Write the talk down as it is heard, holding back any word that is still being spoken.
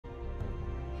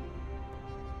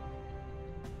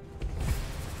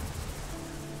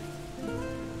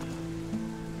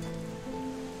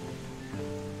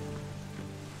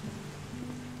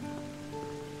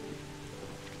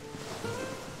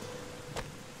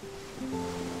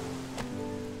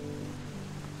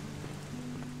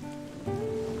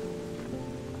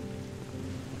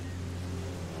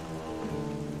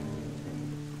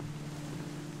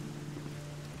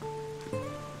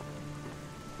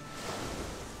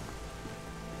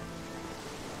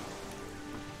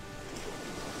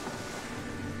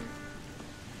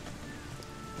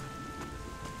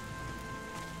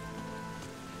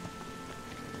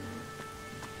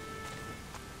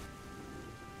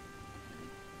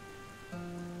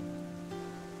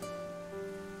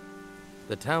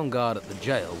The town guard at the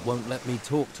jail won't let me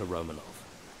talk to Romanov.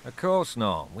 Of course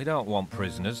not. We don't want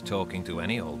prisoners talking to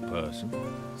any old person.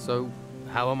 So,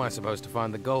 how am I supposed to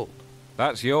find the gold?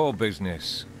 That's your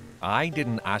business. I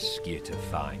didn't ask you to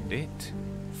find it.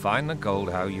 Find the gold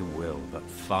how you will, but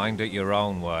find it your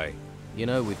own way. You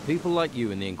know, with people like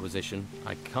you in the Inquisition,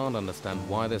 I can't understand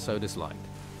why they're so disliked.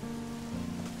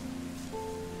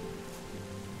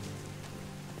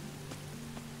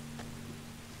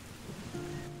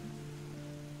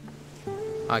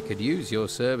 I could use your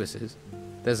services.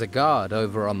 There's a guard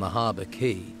over on the Harbour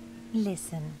quay.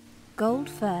 Listen, gold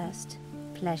first,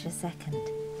 pleasure second.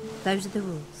 Those are the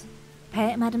rules.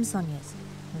 Pay at Madame Sonia's,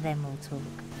 then we'll talk.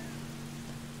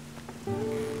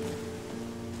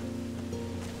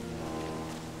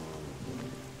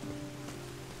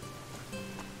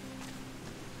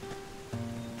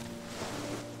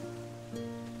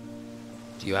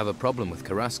 Do you have a problem with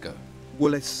Carrasco?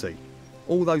 Well, let's see.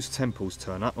 All those temples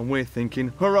turn up and we're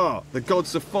thinking, hurrah, the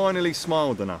gods have finally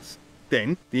smiled on us.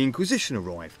 Then the Inquisition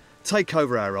arrive, take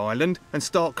over our island and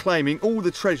start claiming all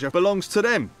the treasure belongs to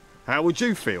them. How would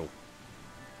you feel?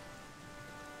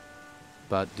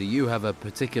 But do you have a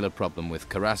particular problem with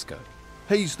Carrasco?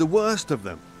 He's the worst of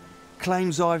them.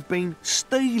 Claims I've been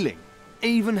stealing.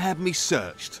 Even had me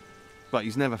searched. But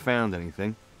he's never found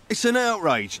anything. It's an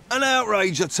outrage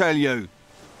I tell you.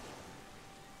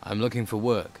 I'm looking for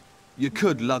work. You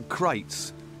could lug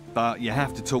crates, but you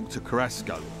have to talk to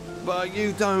Carrasco. But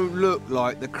you don't look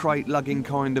like the crate-lugging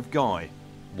kind of guy.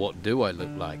 What do I look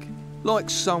like? Like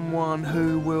someone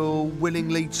who will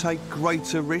willingly take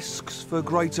greater risks for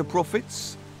greater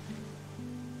profits?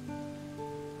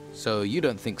 So you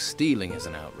don't think stealing is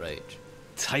an outrage?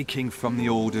 Taking from the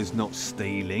order's not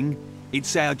stealing.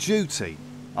 It's our duty.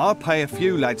 I pay a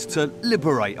few lads to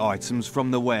liberate items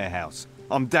from the warehouse.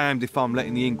 I'm damned if I'm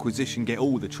letting the Inquisition get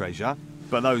all the treasure,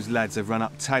 but those lads have run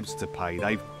up tabs to pay.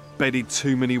 They've bedded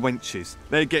too many wenches.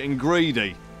 They're getting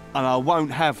greedy, and I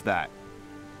won't have that.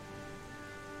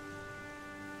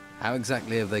 How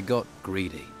exactly have they got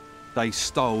greedy? They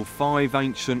stole 5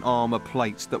 ancient armour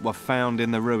plates that were found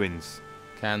in the ruins.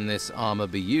 Can this armour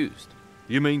be used?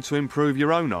 You mean to improve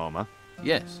your own armour?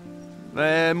 Yes.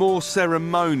 They're more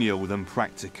ceremonial than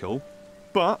practical,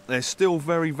 but they're still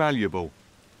very valuable.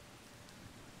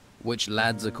 Which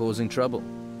lads are causing trouble?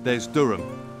 There's Durham.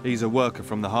 He's a worker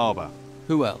from the harbour.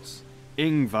 Who else?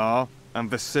 Ingvar and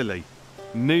Vasily.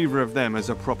 Neither of them has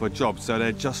a proper job, so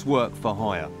they're just work for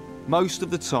hire. Most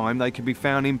of the time they can be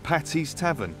found in Patty's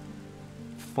Tavern.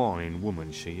 Fine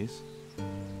woman she is.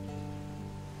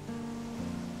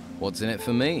 What's in it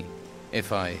for me,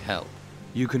 if I help?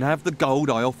 You can have the gold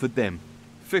I offered them.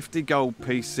 50 gold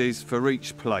pieces for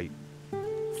each plate.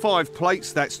 5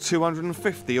 plates, that's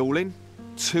 250 all in.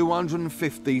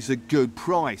 250's a good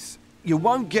price. You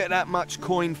won't get that much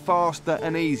coin faster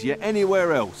and easier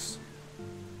anywhere else.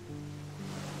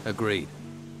 Agreed.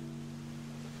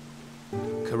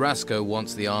 Carrasco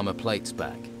wants the armour plates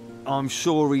back. I'm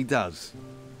sure he does.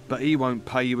 But he won't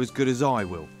pay you as good as I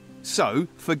will. So,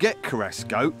 forget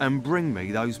Carrasco and bring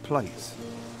me those plates.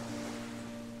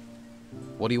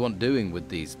 What do you want doing with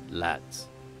these lads?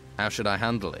 How should I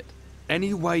handle it?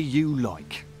 Any way you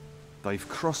like. They've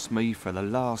crossed me for the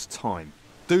last time.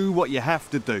 Do what you have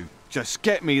to do. Just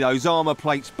get me those armour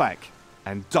plates back.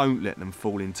 And don't let them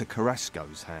fall into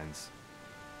Carrasco's hands.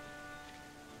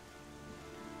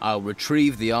 I'll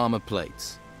retrieve the armour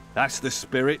plates. That's the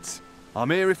spirit. I'm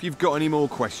here if you've got any more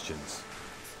questions.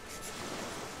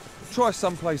 Try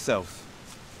someplace else.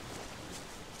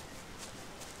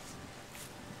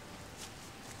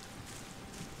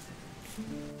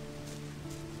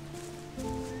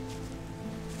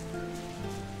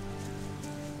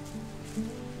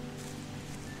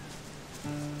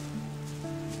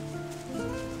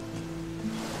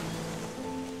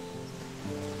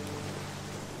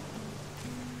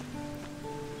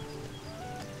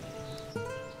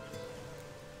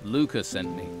 Lucas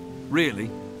sent me. Really?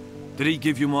 Did he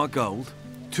give you my gold?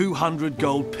 200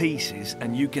 gold pieces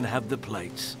and you can have the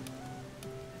plates.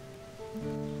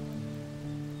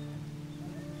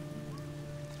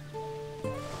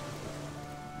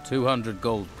 $200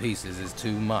 gold pieces is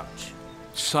too much.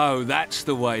 So that's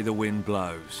the way the wind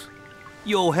blows.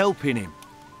 You're helping him.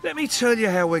 Let me tell you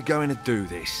how we're going to do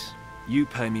this. You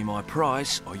pay me my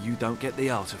price or you don't get the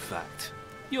artifact.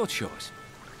 Your choice.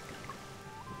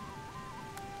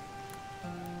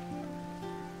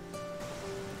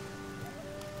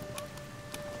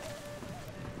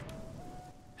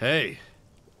 Hey,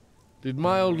 did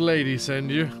my old lady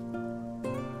send you?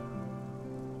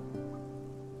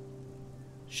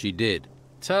 She did.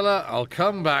 Tell her I'll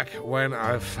come back when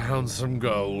I've found some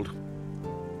gold.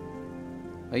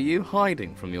 Are you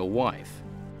hiding from your wife?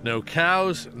 No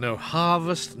cows, no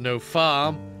harvest, no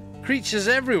farm. Creatures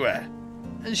everywhere.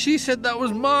 And she said that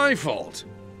was my fault.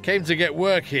 Came to get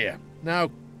work here.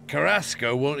 Now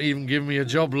Carrasco won't even give me a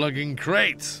job lugging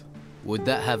crates. Would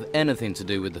that have anything to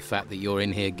do with the fact that you're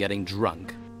in here getting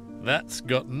drunk? That's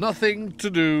got nothing to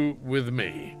do with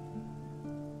me.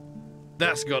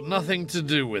 That's got nothing to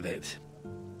do with it.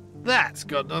 That's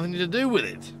got nothing to do with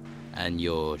it. And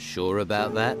you're sure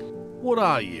about that? What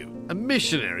are you, a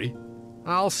missionary?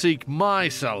 I'll seek my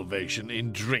salvation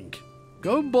in drink.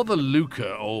 Go and bother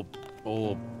Luca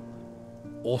or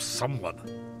someone.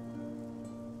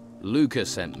 Luca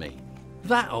sent me.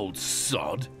 That old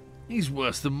sod? He's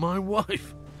worse than my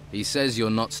wife. He says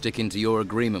you're not sticking to your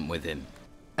agreement with him.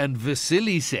 And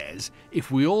Vasily says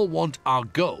if we all want our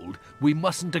gold, we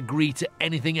mustn't agree to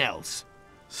anything else.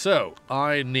 So,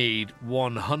 I need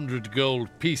 100 gold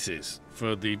pieces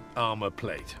for the armor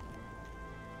plate.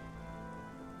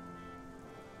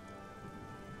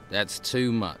 That's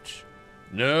too much.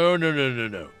 No.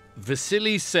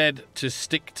 Vasily said to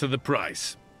stick to the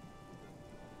price.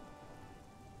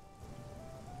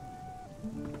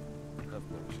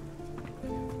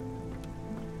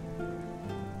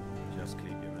 Just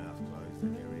keep your mouth closed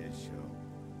and your ears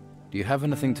shut. Do you have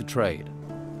anything to trade?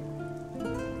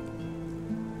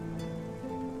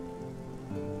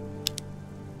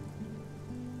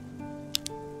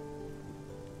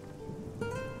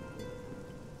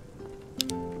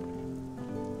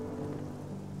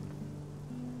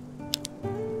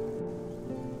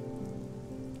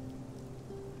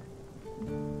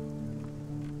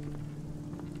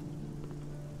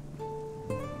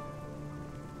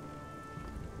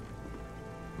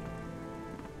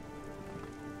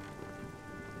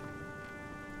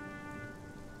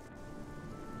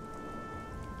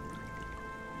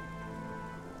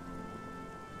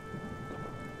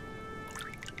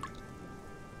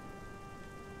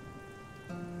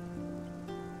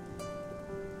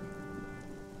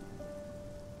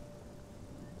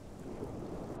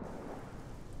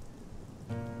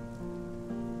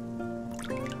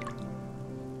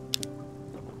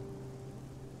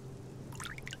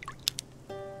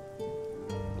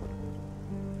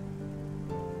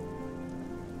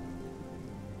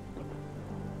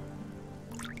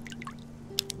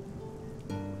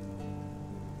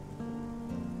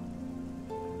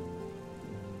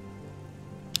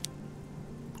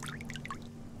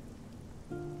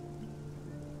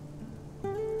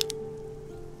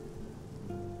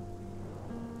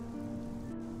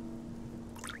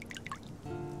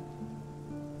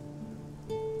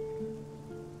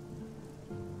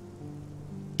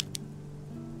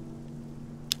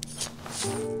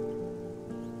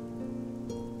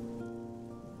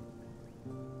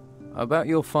 About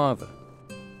your father.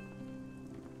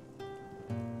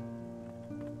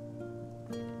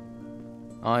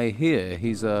 I hear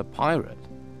he's a pirate.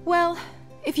 Well,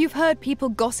 if you've heard people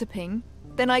gossiping,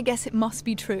 then I guess it must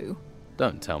be true.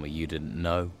 Don't tell me you didn't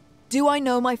know. Do I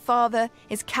know my father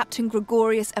is Captain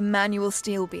Gregorius Emmanuel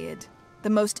Steelbeard, the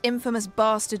most infamous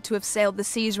bastard to have sailed the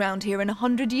seas round here in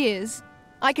 100 years?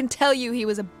 I can tell you he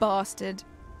was a bastard.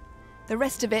 The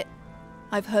rest of it,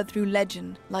 I've heard through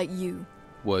legend, like you.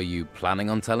 Were you planning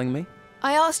on telling me?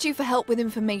 I asked you for help with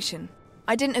information.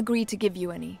 I didn't agree to give you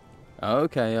any.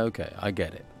 Okay, I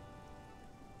get it.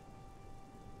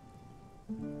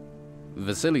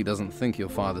 Vasily doesn't think your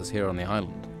father's here on the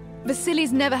island.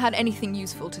 Vasily's never had anything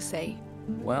useful to say.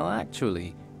 Well,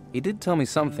 actually, he did tell me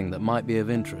something that might be of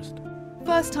interest.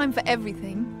 First time for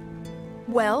everything.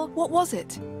 Well, what was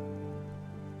it?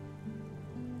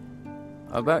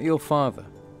 About your father.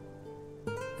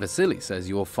 Vasily says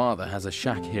your father has a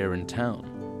shack here in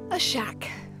town. A shack.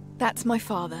 That's my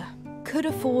father. Could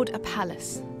afford a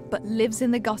palace, but lives in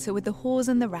the gutter with the whores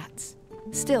and the rats.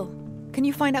 Still, can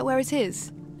you find out where it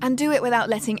is? And do it without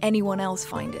letting anyone else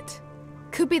find it.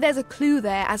 Could be there's a clue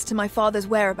there as to my father's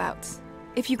whereabouts,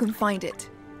 if you can find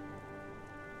it.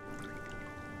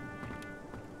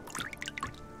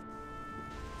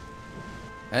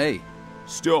 Hey.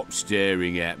 Stop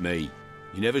staring at me.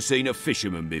 You never seen a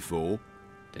fisherman before?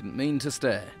 Didn't mean to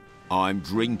stare. I'm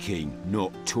drinking,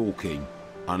 not talking.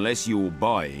 Unless you're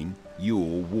buying, you're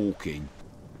walking.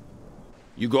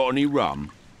 You got any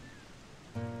rum?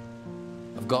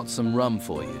 I've got some rum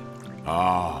for you.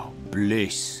 Ah,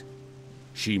 bliss.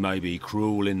 She may be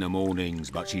cruel in the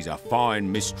mornings, but she's a fine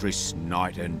mistress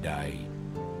night and day.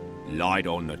 Light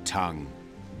on the tongue,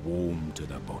 warm to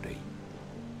the body.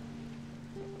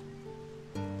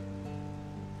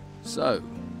 So,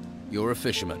 you're a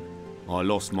fisherman. I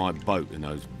lost my boat in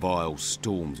those vile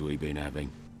storms we've been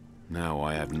having. Now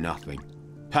I have nothing.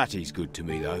 Patty's good to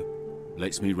me, though.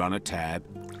 Lets me run a tab.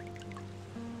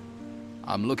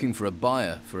 I'm looking for a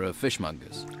buyer for a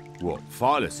fishmonger's. What,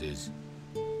 Philus's?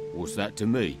 What's that to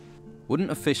me?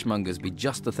 Wouldn't a fishmonger's be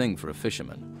just the thing for a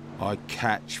fisherman? I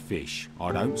catch fish.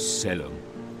 I don't sell them.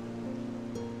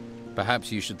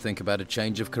 Perhaps you should think about a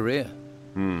change of career.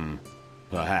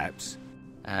 Perhaps.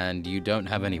 And you don't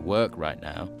have any work right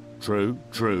now. True,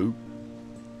 true.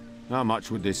 How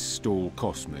much would this stall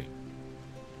cost me?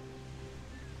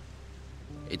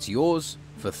 It's yours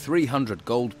for 300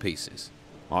 gold pieces.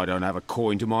 I don't have a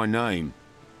coin to my name.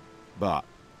 But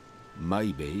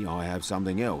maybe I have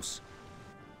something else.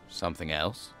 Something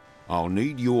else? I'll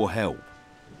need your help.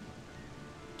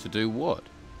 To do what?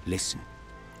 Listen,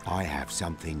 I have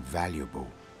something valuable.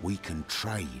 We can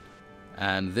trade.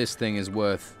 And this thing is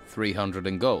worth 300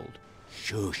 in gold.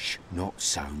 Shush, not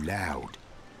so loud.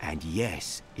 And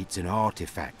yes, it's an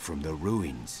artifact from the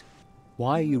ruins.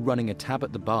 Why are you running a tab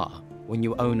at the bar when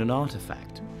you own an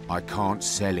artifact? I can't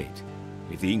sell it.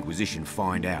 If the Inquisition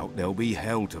find out, there'll be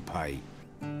hell to pay.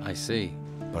 I see.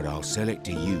 But I'll sell it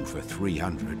to you for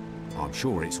 300. I'm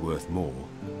sure it's worth more.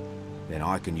 Then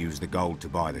I can use the gold to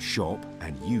buy the shop,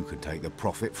 and you can take the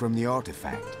profit from the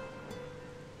artifact.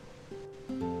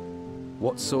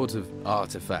 What sort of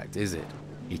artifact is it?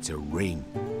 It's a ring.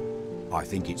 I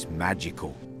think it's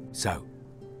magical. So,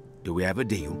 do we have a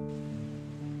deal?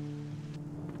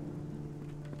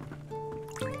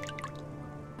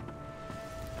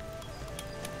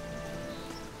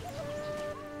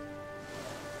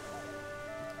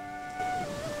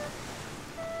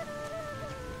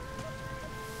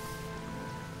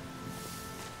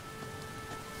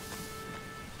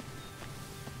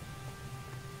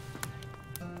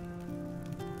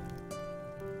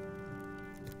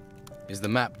 Is the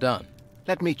map done?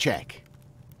 Let me check.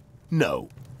 No.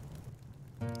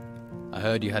 I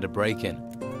heard you had a break-in.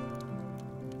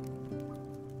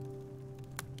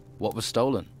 What was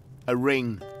stolen? A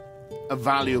ring. A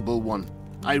valuable one.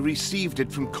 I received it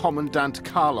from Commandant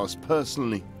Carlos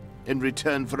personally, in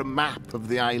return for a map of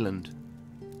the island.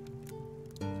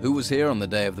 Who was here on the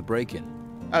day of the break-in?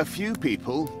 A few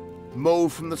people. Mo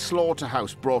from the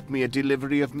slaughterhouse brought me a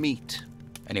delivery of meat.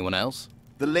 Anyone else?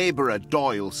 The labourer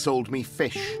Doyle sold me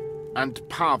fish. And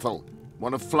Pavel,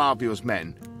 one of Flavio's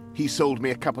men, he sold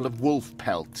me a couple of wolf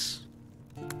pelts.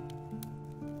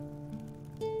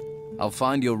 I'll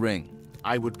find your ring.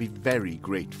 I would be very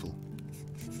grateful.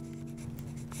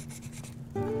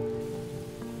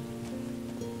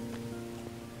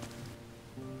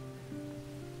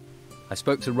 I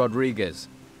spoke to Rodriguez.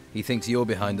 He thinks you're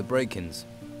behind the break-ins.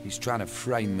 He's trying to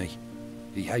frame me.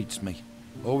 He hates me.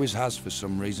 Always has for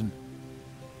some reason.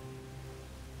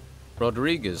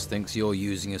 Rodriguez thinks you're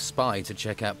using a spy to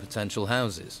check out potential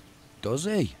houses. Does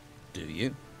he? Do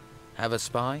you? Have a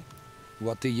spy?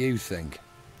 What do you think?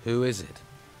 Who is it?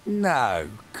 No,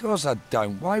 of course I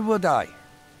don't. Why would I?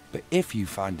 But if you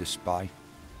find a spy,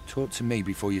 talk to me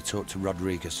before you talk to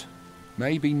Rodriguez.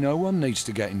 Maybe no one needs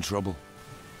to get in trouble.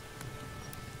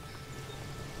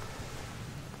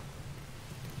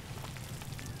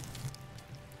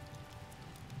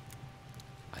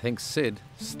 I think Sid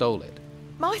stole it.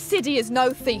 My Siddy is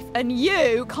no thief, and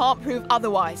you can't prove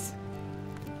otherwise.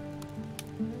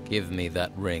 Give me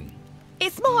that ring.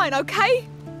 It's mine, okay?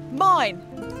 Mine.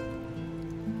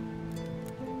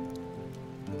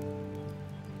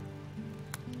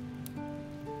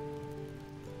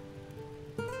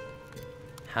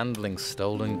 Handling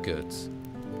stolen goods.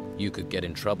 You could get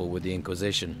in trouble with the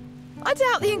Inquisition. I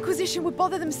doubt the Inquisition would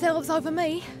bother themselves over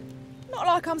me. Not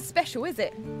like I'm special, is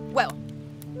it? Well,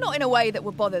 not in a way that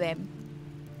would bother them.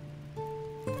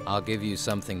 I'll give you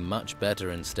something much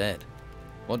better instead.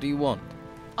 What do you want?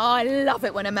 I love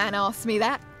it when a man asks me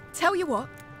that. Tell you what,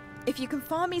 if you can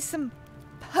find me some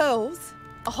pearls,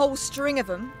 a whole string of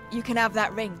them, you can have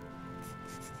that ring.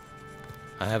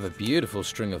 I have a beautiful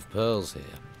string of pearls here.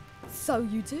 So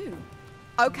you do.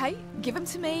 Okay, give them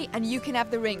to me and you can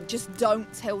have the ring. Just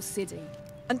don't tell Siddy.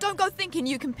 And don't go thinking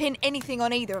you can pin anything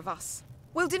on either of us.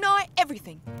 We'll deny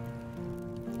everything.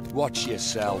 Watch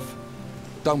yourself.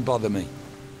 Don't bother me.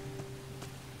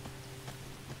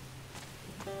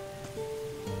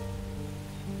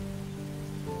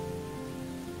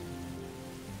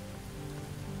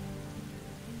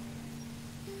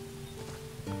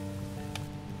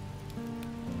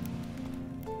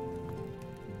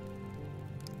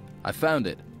 I found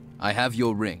it. I have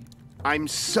your ring. I'm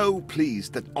so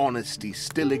pleased that honesty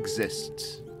still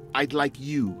exists. I'd like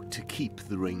you to keep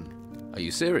the ring. Are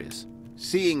you serious?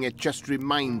 Seeing it just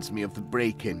reminds me of the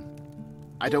break-in.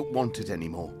 I don't want it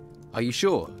anymore. Are you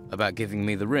sure about giving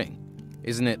me the ring?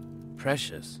 Isn't it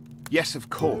precious? Yes, of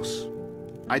course.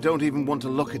 I don't even want to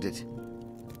look at it.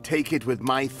 Take it with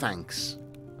my thanks.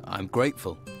 I'm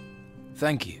grateful.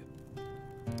 Thank you.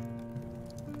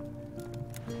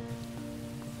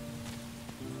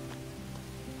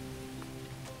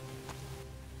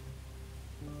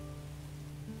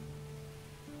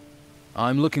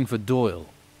 I'm looking for Doyle.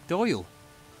 Doyle?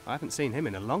 I haven't seen him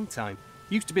in a long time.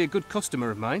 Used to be a good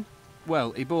customer of mine.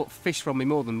 Well, he bought fish from me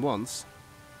more than once.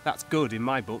 That's good in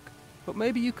my book. But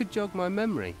maybe you could jog my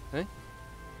memory, eh?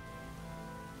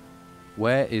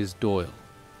 Where is Doyle?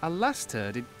 I last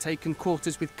heard he'd taken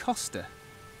quarters with Costa.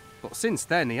 But since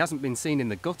then, he hasn't been seen in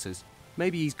the gutters.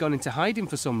 Maybe he's gone into hiding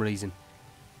for some reason.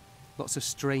 Lots of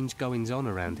strange goings-on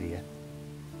around here.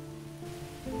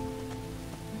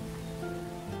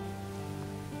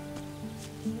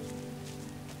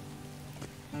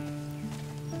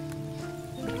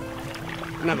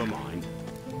 Never mind.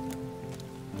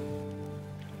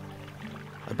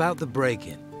 About the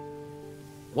break-in.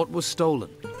 What was stolen?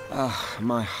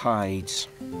 My hides.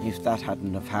 If that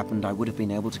hadn't have happened, I would have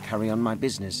been able to carry on my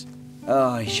business.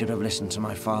 I should have listened to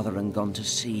my father and gone to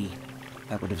sea.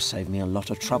 That would have saved me a lot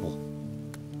of trouble.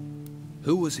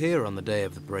 Who was here on the day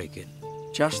of the break-in?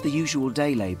 Just the usual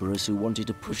day labourers who wanted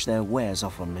to push their wares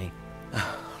off on me.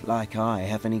 Like I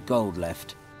have any gold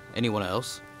left. Anyone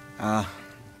else?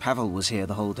 Pavel was here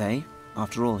the whole day.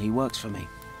 After all, he works for me.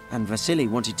 And Vasily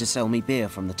wanted to sell me beer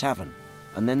from the tavern.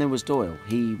 And then there was Doyle.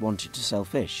 He wanted to sell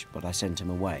fish, but I sent him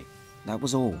away. That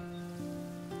was all.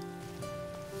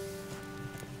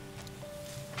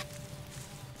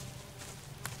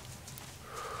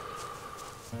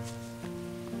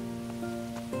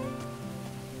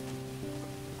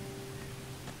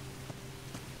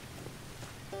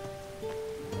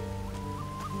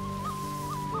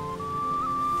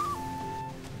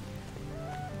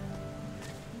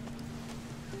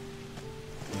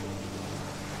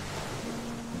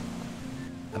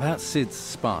 About Sid's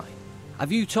spy.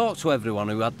 Have you talked to everyone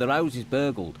who had their houses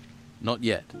burgled? Not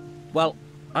yet. Well,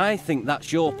 I think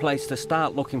that's your place to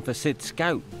start looking for Sid's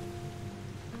scout.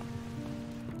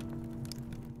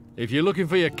 If you're looking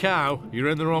for your cow, you're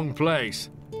in the wrong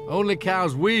place. Only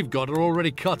cows we've got are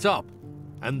already cut up,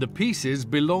 and the pieces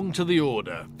belong to the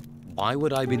Order. Why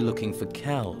would I be looking for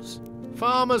cows?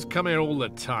 Farmers come here all the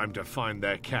time to find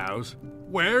their cows.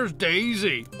 Where's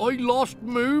Daisy? I lost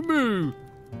Moo Moo.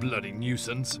 Bloody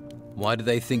nuisance. Why do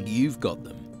they think you've got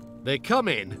them? They come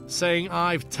in saying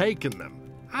I've taken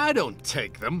them. I don't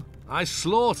take them. I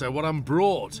slaughter what I'm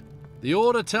brought. The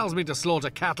Order tells me to slaughter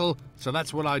cattle, so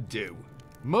that's what I do.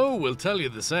 Mo will tell you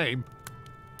the same.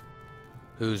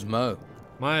 Who's Mo?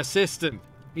 My assistant.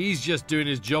 He's just doing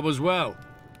his job as well.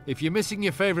 If you're missing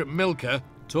your favourite milker,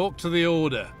 talk to the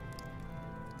Order.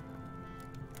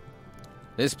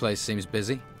 This place seems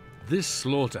busy. This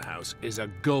slaughterhouse is a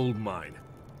gold mine.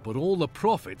 But all the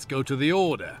profits go to the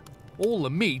Order. All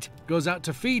the meat goes out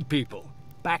to feed people.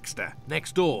 Baxter,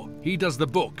 next door, he does the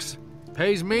books.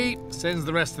 Pays me, sends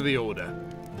the rest to the Order.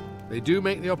 They do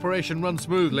make the operation run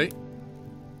smoothly.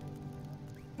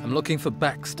 I'm looking for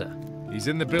Baxter. He's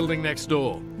in the building next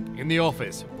door, in the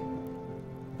office.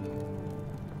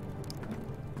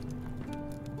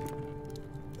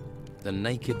 The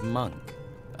Naked Monk,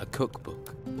 a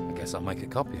cookbook. I guess I'll make a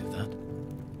copy of that.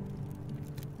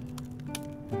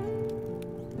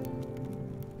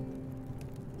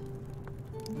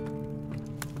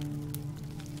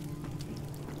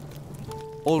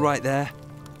 All right there.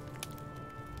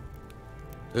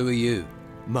 Who are you?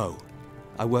 Mo.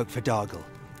 I work for Dargle,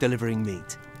 delivering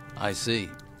meat. I see.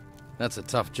 That's a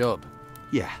tough job.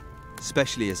 Yeah,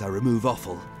 especially as I remove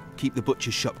offal, keep the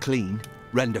butcher's shop clean,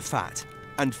 render fat,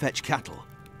 and fetch cattle.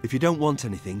 If you don't want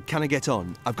anything, can I get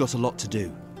on? I've got a lot to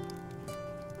do.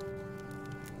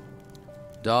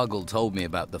 Dargle told me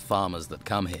about the farmers that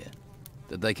come here.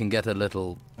 That they can get a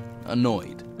little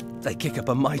annoyed. They kick up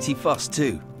a mighty fuss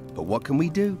too. But what can we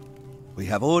do? We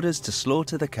have orders to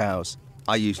slaughter the cows.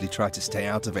 I usually try to stay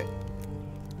out of it.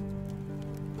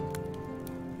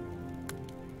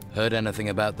 Heard anything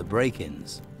about the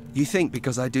break-ins? You think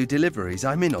because I do deliveries,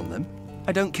 I'm in on them?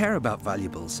 I don't care about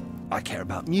valuables. I care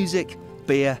about music,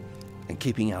 beer, and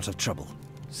keeping out of trouble.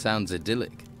 Sounds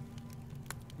idyllic.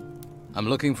 I'm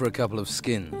looking for a couple of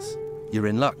skins. You're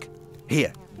in luck.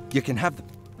 Here, you can have them.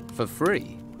 For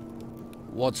free?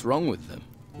 What's wrong with them?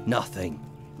 Nothing.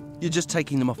 You're just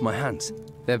taking them off my hands.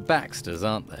 They're Baxter's,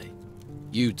 aren't they?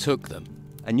 You took them.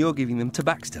 And you're giving them to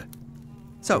Baxter.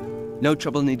 So, no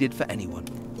trouble needed for anyone.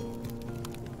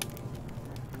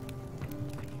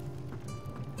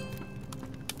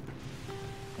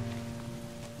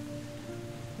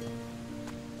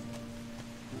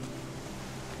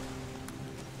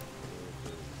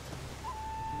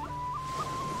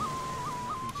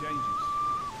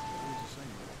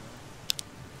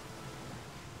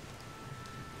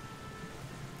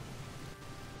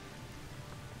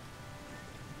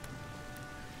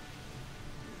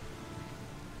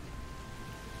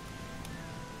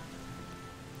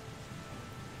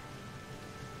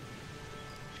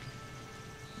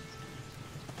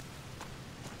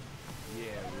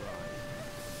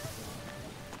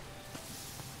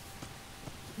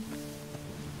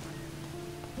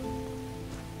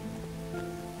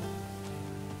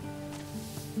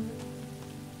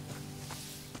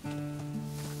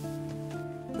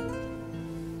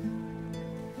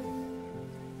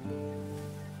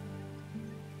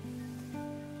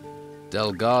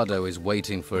 Delgado is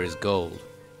waiting for his gold.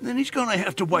 Then he's gonna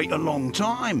have to wait a long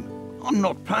time. I'm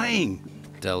not paying.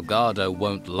 Delgado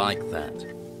won't like that.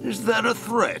 Is that a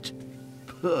threat?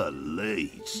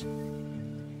 Police.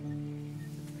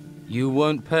 You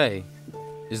won't pay?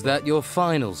 Is that your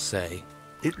final say?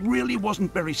 It really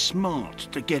wasn't very smart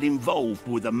to get involved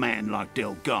with a man like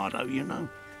Delgado, you know.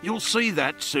 You'll see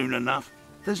that soon enough.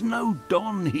 There's no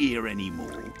Don here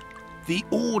anymore. The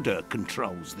Order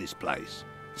controls this place.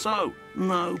 So,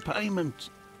 no payment.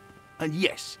 And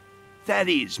yes, that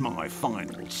is my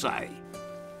final say.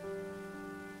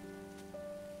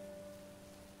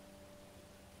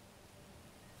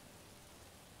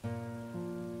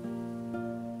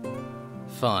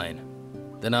 Fine.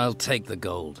 Then I'll take the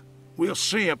gold. We'll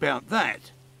see about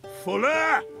that.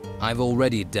 Fuller! I've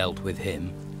already dealt with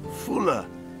him. Fuller,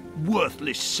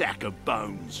 worthless sack of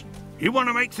bones. You want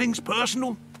to make things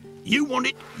personal? You want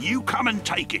it, you come and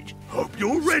take it. Hope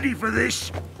you're ready for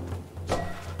this.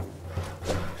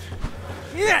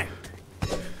 Yeah!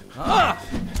 Ah!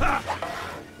 Ah!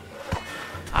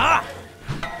 Ah!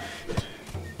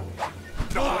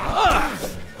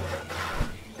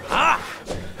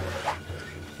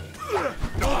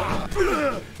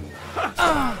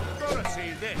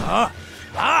 Ah!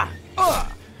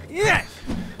 Ah! Yes!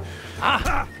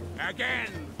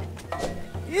 Again!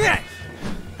 Yes!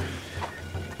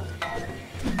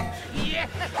 Yes!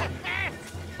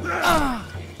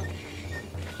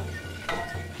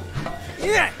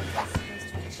 Yes!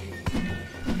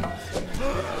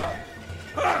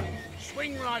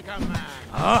 Swing like a man!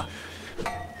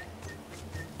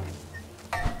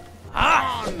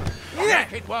 On!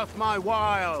 Make it worth my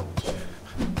while!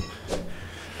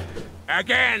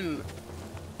 Again!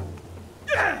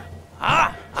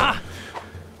 What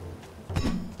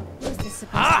is this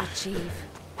supposed to achieve?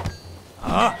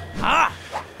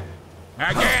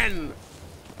 Again!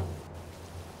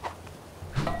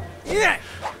 Yes!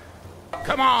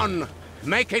 Come on!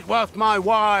 Make it worth my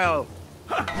while!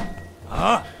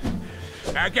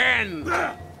 Again!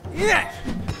 Yes!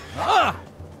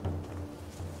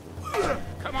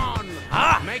 Come on!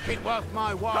 Make it worth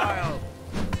my while!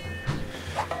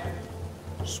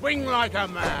 Swing like a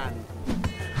man!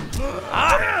 Come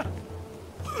on!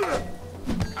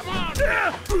 That must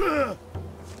have hurt.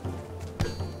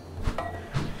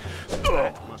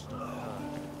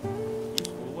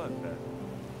 Useful work there.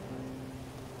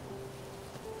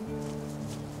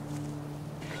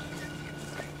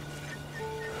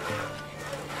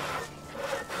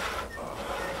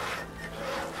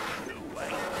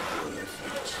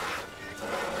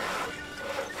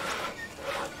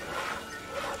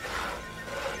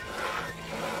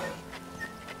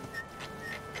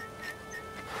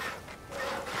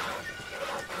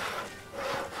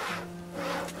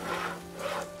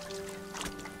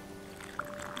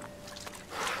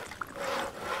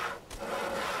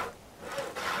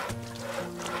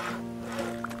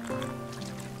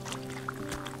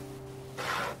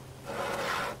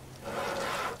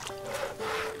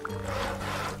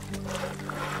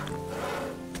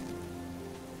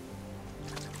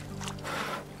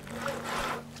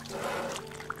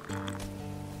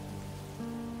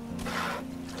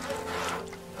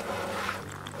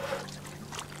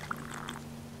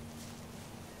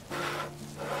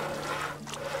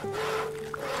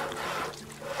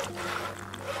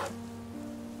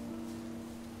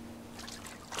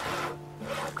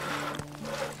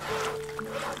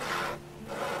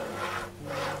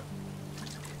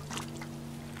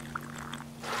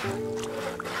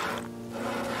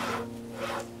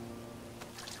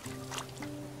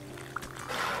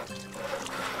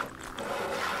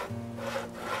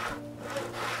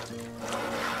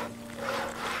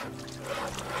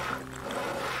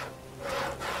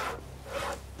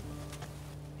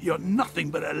 You're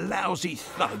nothing but a lousy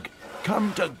thug.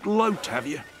 Come to gloat, have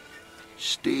you?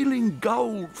 Stealing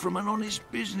gold from an honest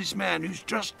businessman who's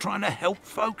just trying to help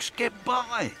folks get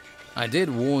by. I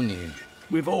did warn you.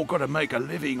 We've all got to make a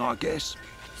living, I guess.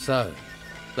 So,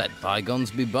 let bygones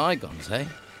be bygones, eh?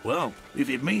 Well, if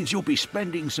it means you'll be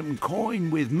spending some coin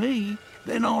with me,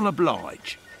 then I'll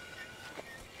oblige.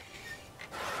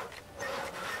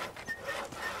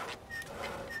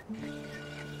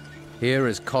 Here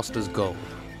is Costa's gold.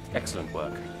 Excellent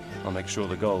work. I'll make sure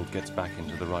the gold gets back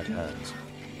into the right hands.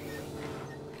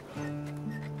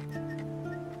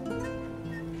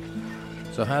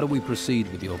 So how do we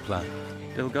proceed with your plan?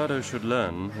 Delgado should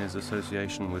learn his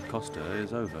association with Costa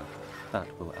is over. That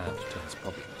will add to his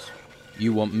problems.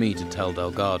 You want me to tell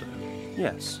Delgado?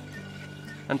 Yes.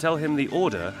 And tell him the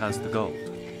Order has the gold.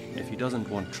 If he doesn't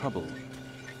want trouble,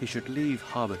 he should leave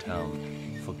Harbour Town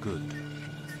for good.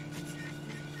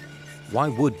 Why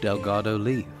would Delgado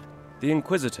leave? The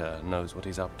Inquisitor knows what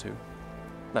he's up to.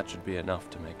 That should be enough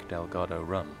to make Delgado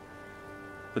run.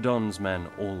 The Don's men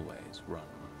always run.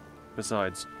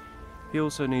 Besides, he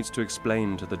also needs to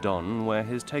explain to the Don where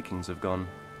his takings have gone.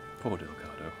 Poor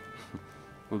Delgado.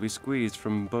 Will be squeezed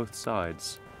from both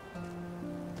sides.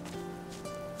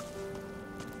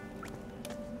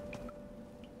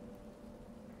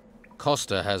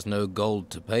 Costa has no gold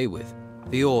to pay with.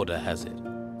 The Order has it.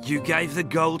 You gave the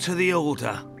gold to the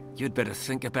Order. You'd better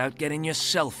think about getting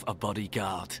yourself a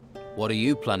bodyguard. What are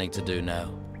you planning to do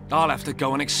now? I'll have to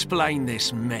go and explain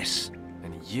this mess.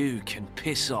 And you can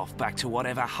piss off back to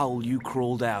whatever hole you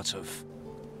crawled out of.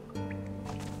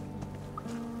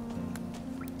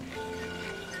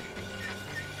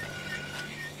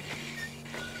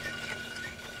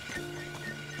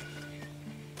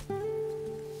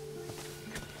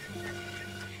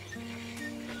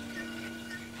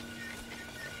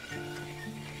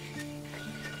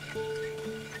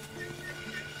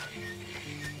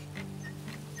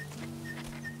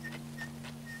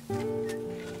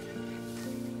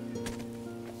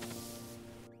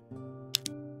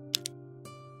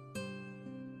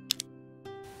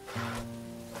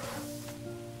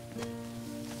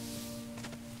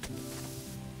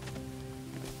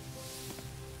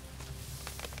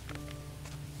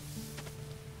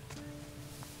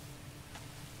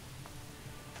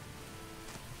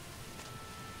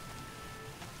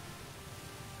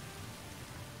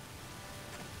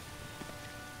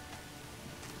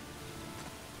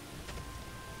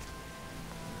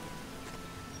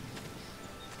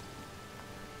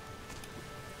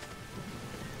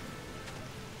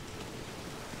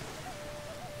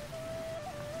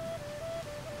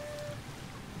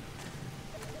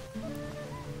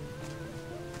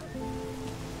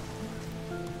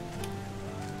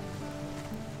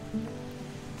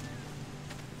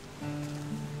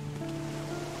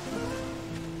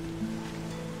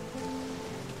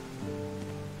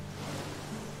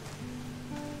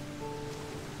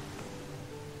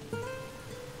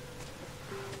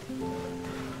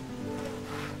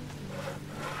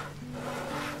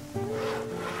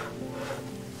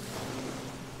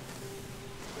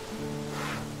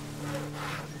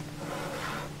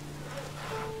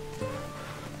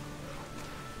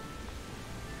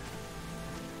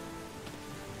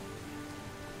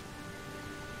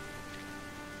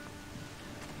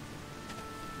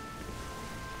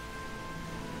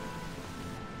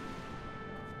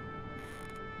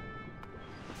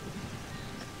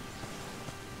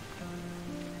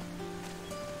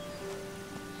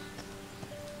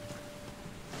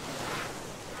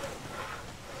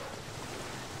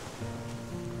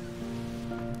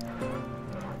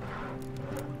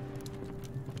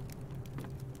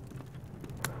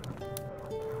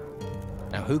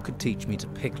 Now who could teach me to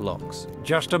pick locks?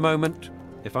 Just a moment.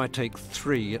 If I take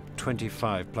 3 at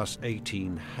 25 plus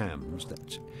 18 hams,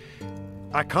 that's...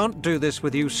 I can't do this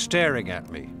with you staring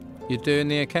at me. You're doing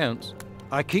the accounts?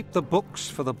 I keep the books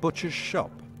for the butcher's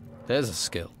shop. There's a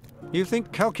skill. You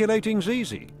think calculating's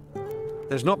easy?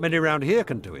 There's not many around here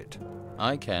can do it.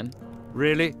 I can.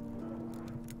 Really?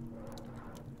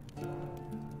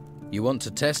 You want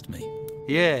to test me?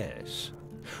 Yes.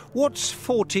 What's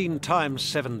 14 times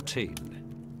 17?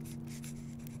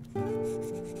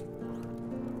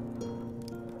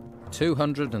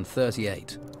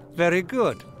 238. Very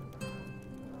good.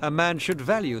 A man should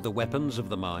value the weapons of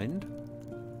the mind.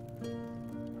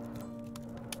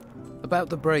 About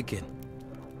the break-in.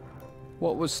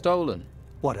 What was stolen?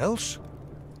 What else?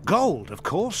 Gold, of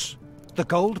course. The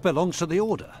gold belongs to the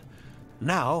Order.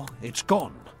 Now it's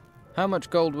gone. How much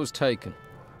gold was taken?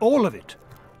 All of it.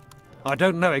 I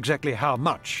don't know exactly how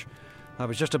much. I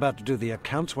was just about to do the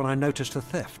accounts when I noticed the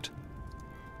theft.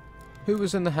 Who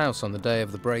was in the house on the day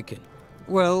of the break-in?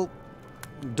 Well,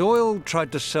 Doyle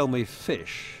tried to sell me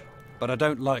fish, but I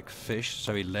don't like fish,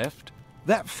 so he left.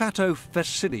 That fatto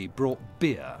Vasily brought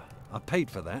beer. I paid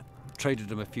for that,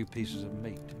 traded him a few pieces of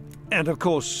meat. And of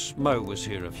course, Mo was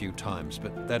here a few times,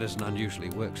 but that isn't unusually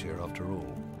works here after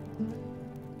all.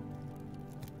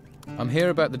 I'm here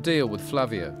about the deal with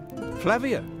Flavio.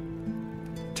 Flavio?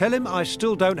 Tell him I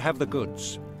still don't have the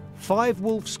goods. 5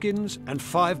 wolf skins and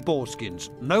 5 boar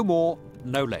skins. No more,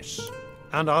 no less.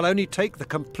 And I'll only take the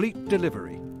complete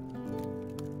delivery.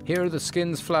 Here are the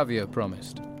skins Flavio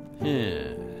promised.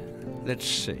 Yeah, let's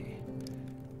see.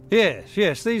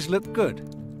 Yes, these look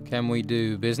good. Can we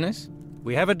do business?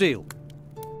 We have a deal.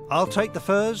 I'll take the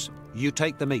furs, you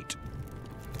take the meat.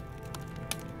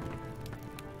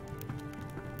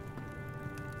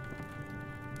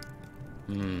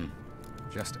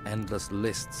 Just endless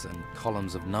lists and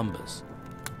columns of numbers.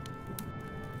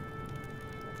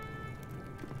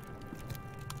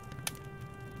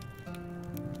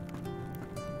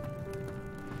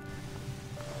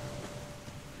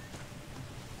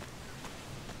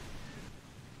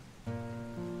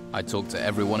 I talked to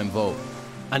everyone involved.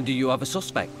 And do you have a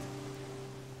suspect?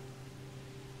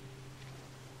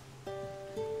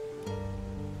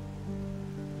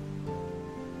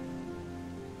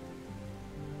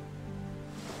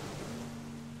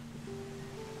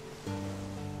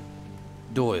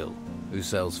 Doyle, who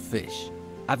sells fish.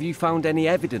 Have you found any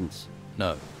evidence?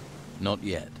 No, not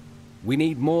yet. We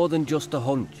need more than just a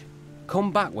hunch.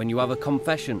 Come back when you have a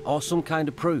confession or some kind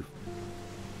of proof.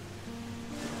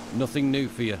 Nothing new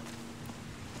for you.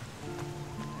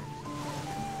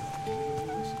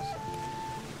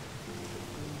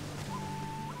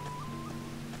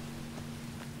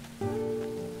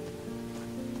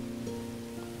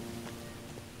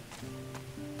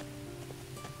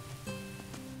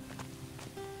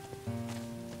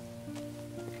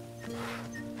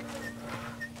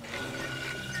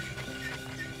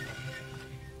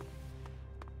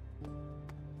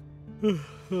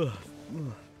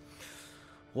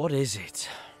 What is it?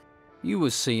 You were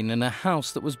seen in a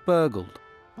house that was burgled.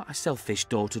 I sell fish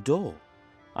door to door.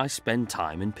 I spend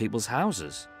time in people's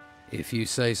houses. If you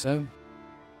say so.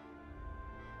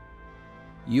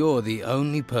 You're the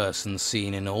only person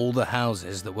seen in all the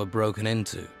houses that were broken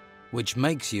into, which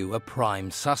makes you a prime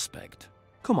suspect.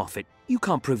 Come off it. You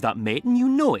can't prove that, mate, and you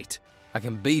know it. I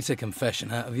can beat a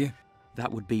confession out of you.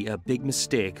 That would be a big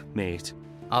mistake, mate.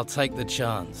 I'll take the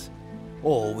chance.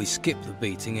 Or we skip the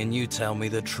beating and you tell me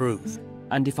the truth.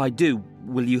 And if I do,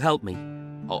 will you help me?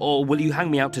 Or will you hang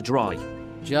me out to dry?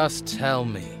 Just tell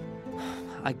me.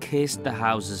 I cased the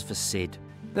houses for Sid.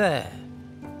 There.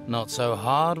 Not so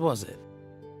hard, was it?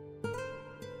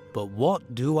 But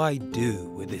what do I do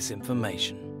with this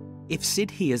information? If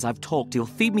Sid hears I've talked, he'll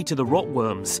feed me to the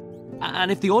rotworms. And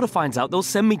if the Order finds out, they'll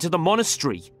send me to the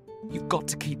monastery. You've got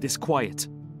to keep this quiet.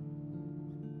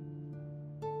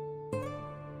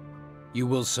 You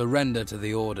will surrender to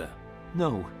the Order.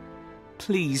 No.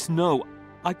 Please, no.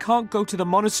 I can't go to the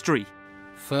monastery.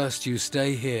 First you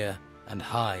stay here and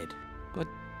hide. But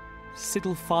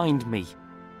Sid'll find me.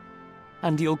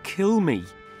 And he'll kill me.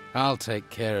 I'll take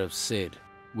care of Sid.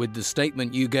 With the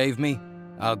statement you gave me,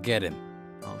 I'll get him.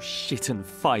 Oh, shit and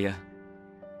fire.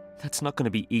 That's not going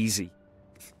to be easy.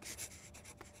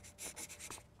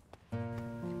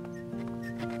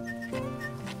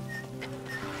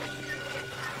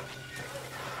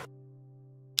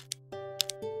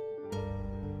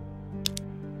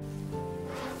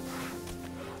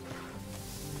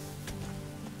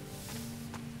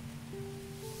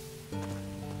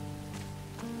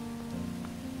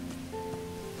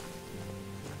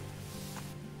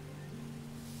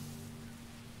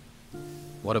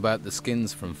 What about the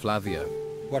skins from Flavio?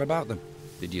 What about them?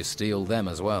 Did you steal them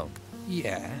as well?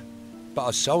 Yeah, but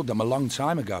I sold them a long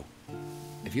time ago.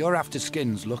 If you're after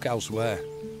skins, look elsewhere.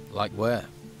 Like where?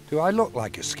 Do I look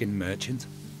like a skin merchant?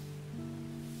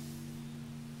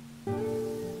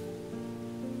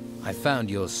 I found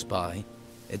your spy.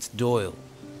 It's Doyle.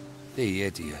 The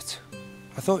idiot.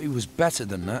 I thought he was better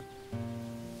than that.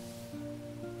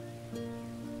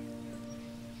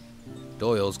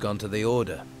 Doyle's gone to the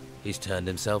Order. He's turned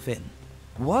himself in.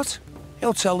 What?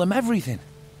 He'll tell them everything.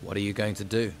 What are you going to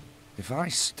do? If I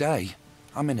stay,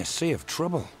 I'm in a sea of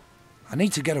trouble. I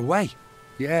need to get away.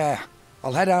 Yeah,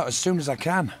 I'll head out as soon as I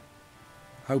can.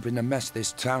 Hoping the mess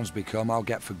this town's become, I'll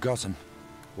get forgotten.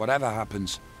 Whatever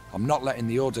happens, I'm not letting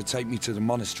the Order take me to the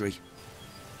monastery.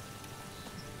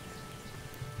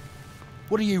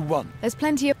 What do you want? There's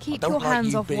plenty of... Keep your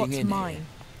hands off what's mine.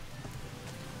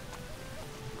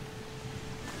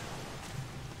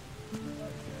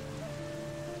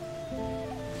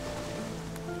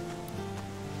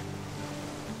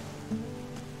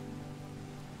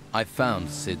 I found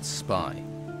Sid's spy.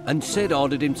 And Sid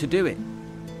ordered him to do it,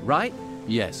 right?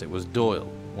 Yes, it was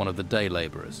Doyle, one of the day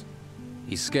labourers.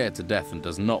 He's scared to death and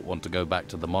does not want to go back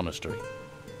to the monastery.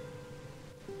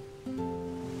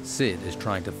 Sid is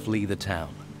trying to flee the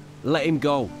town. Let him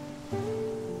go.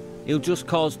 He'll just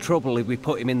cause trouble if we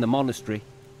put him in the monastery.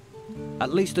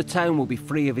 At least the town will be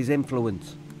free of his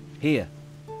influence. Here,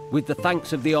 with the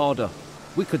thanks of the Order,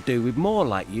 we could do with more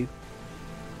like you.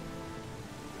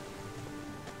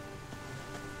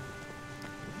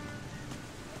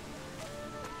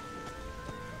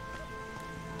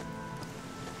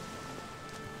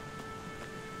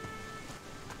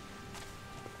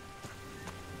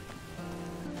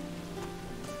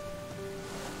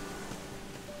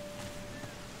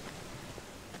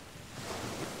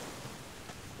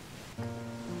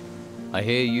 I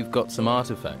hear you've got some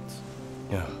artifacts.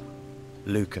 Yeah.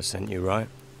 Luca sent you, right?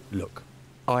 Look,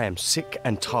 I am sick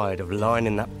and tired of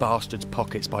lining that bastard's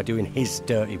pockets by doing his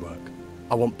dirty work.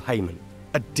 I want payment.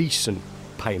 A decent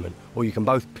payment, or you can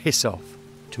both piss off.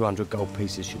 200 gold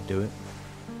pieces should do it.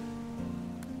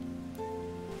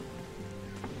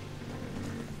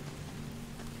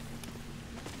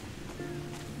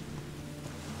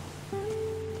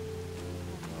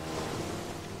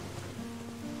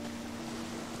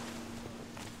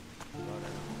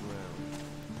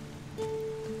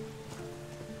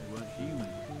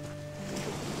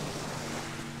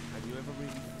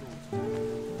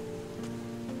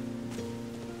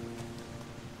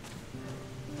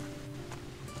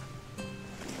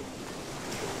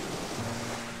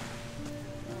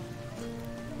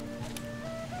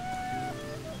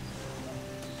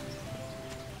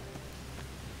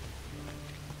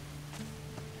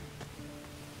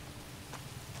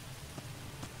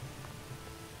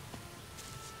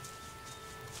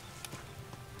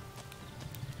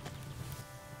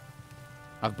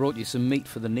 I've brought you some meat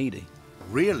for the needy.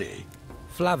 Really?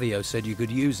 Flavio said you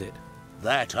could use it.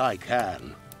 That I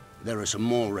can. There are some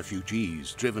more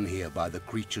refugees driven here by the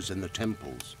creatures in the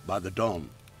temples, by the Don.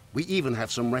 We even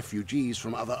have some refugees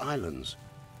from other islands.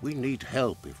 We need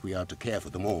help if we are to care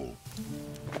for them all.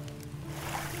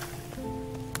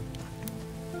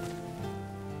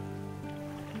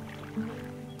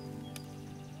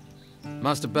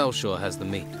 Master Belshaw has the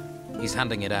meat. He's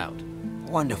handing it out.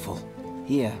 Wonderful.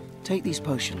 Here, take these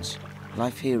potions.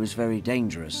 Life here is very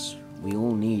dangerous. We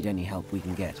all need any help we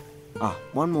can get. Ah,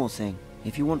 one more thing.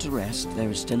 If you want to rest, there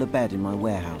is still a bed in my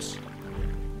warehouse.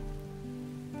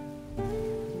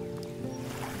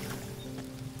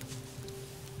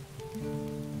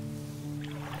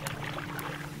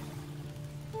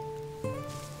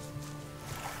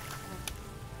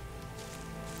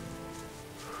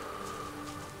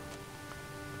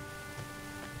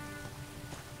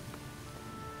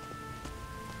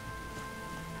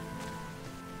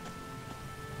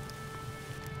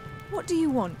 What do you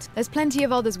want? There's plenty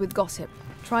of others with gossip.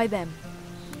 Try them.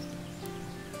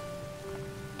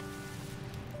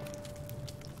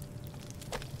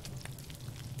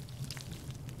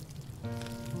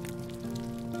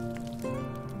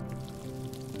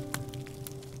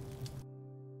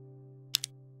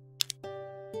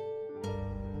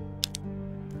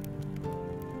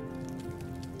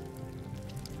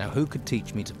 Now who could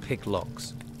teach me to pick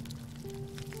locks?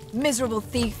 Miserable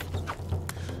thief!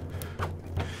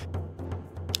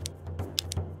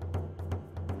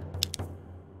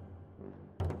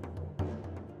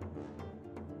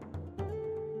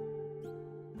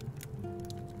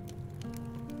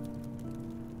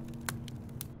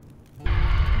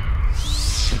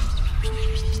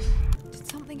 Did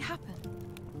something happen?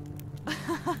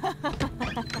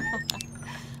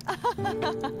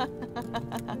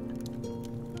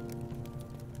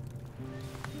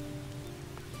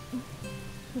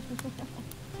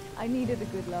 I needed a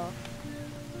good laugh.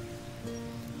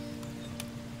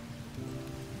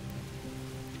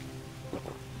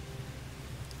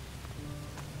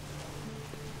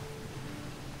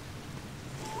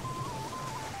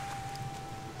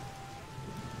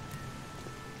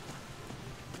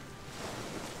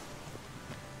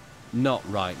 Not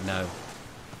right now.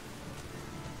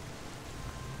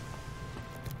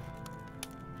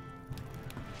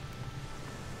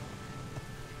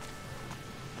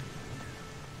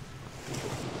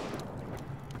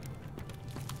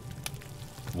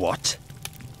 What?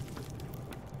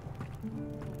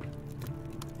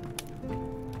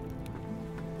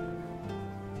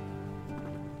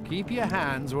 Keep your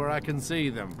hands where I can see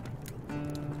them.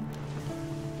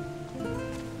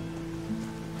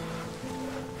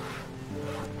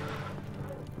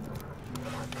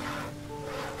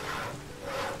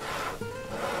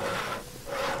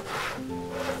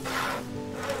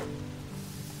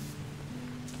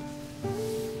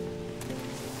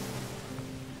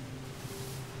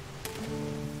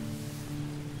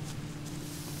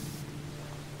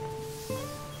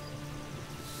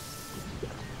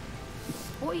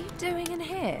 What are you doing in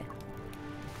here?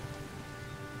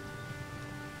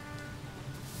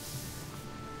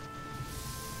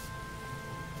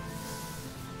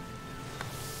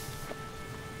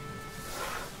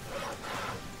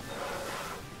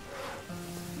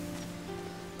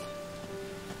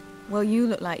 Well, you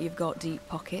look like you've got deep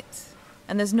pockets.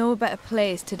 And there's no better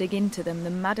place to dig into them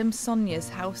than Madame Sonia's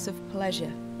House of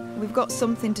Pleasure. We've got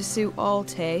something to suit all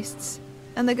tastes.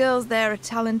 And the girls there are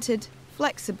talented,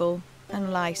 flexible,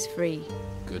 and lice-free.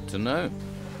 Good to know.